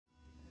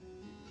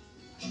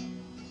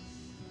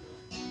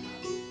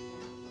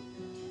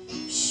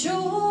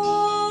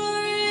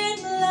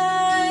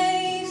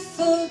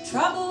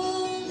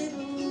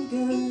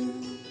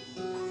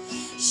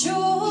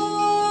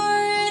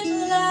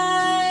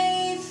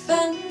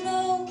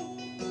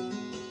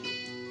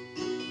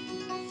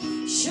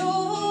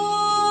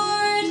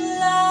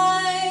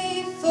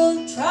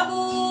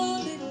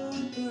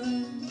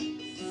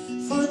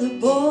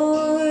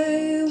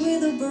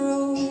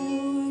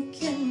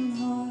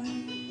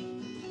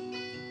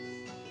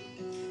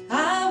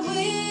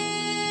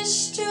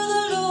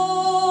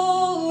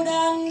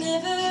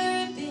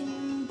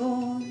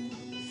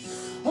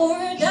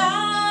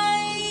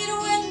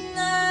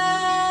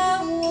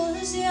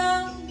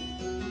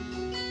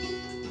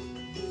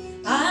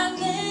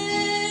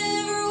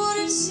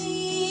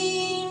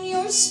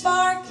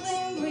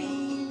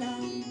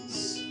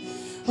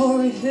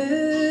or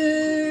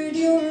heard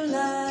your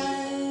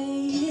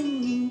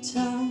lying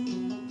tongue.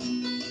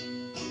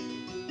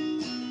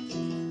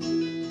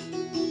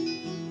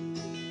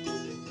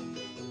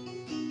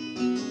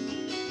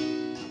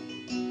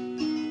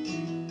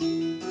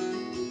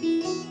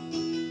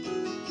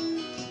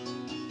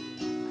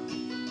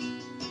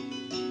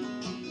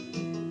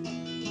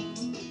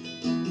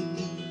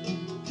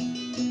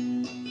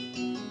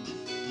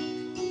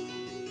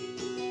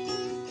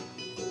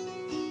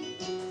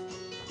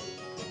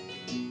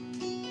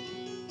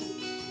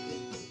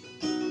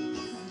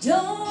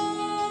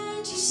 Don't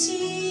you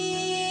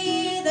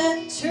see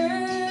that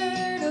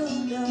turtle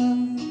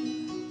dove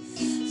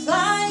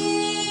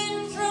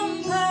flying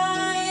from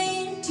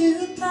pine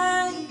to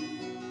pine,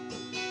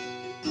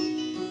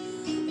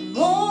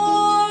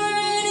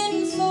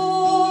 mourning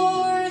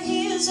for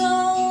his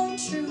own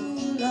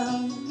true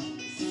love,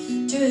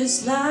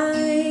 just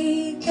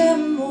like I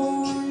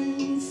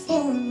mourn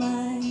for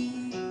mine.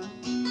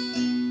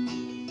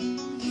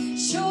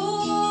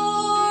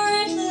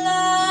 Short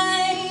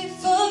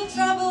life of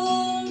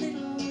trouble,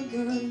 little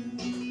girl.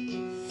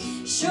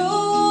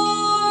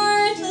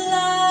 Short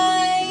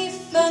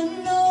life, I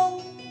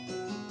know.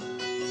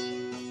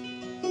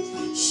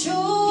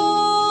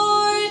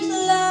 Short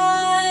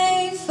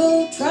life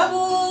of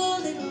trouble,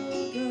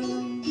 little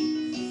girl,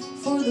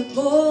 for the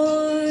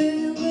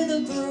boy with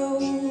a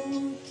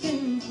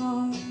broken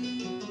heart.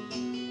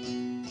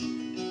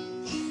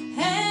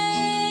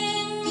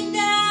 Hand me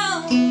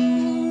down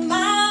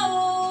my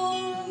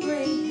old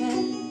gray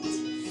hat.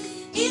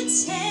 It's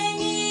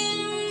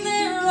hanging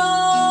there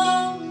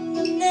on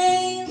the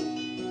nail.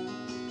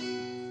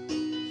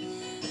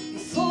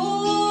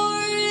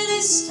 Before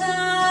this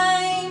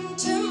time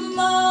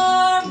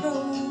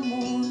tomorrow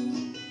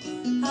morn,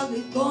 I'll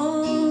be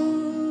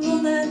gone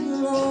on that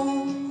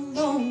long,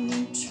 long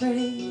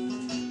trail.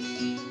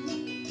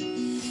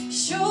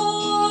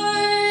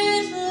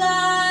 Short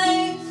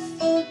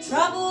life of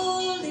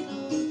trouble,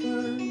 little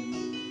girl.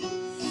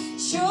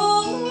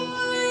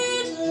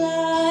 Short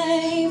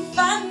life, I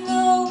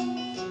know.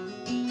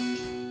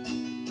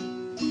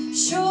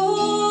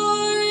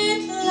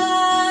 Short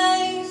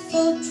life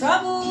of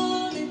trouble,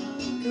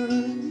 little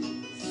girl,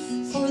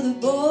 for the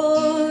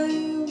boy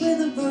with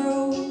a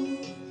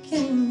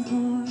broken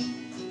heart.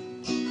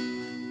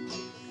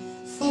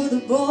 For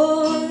the boy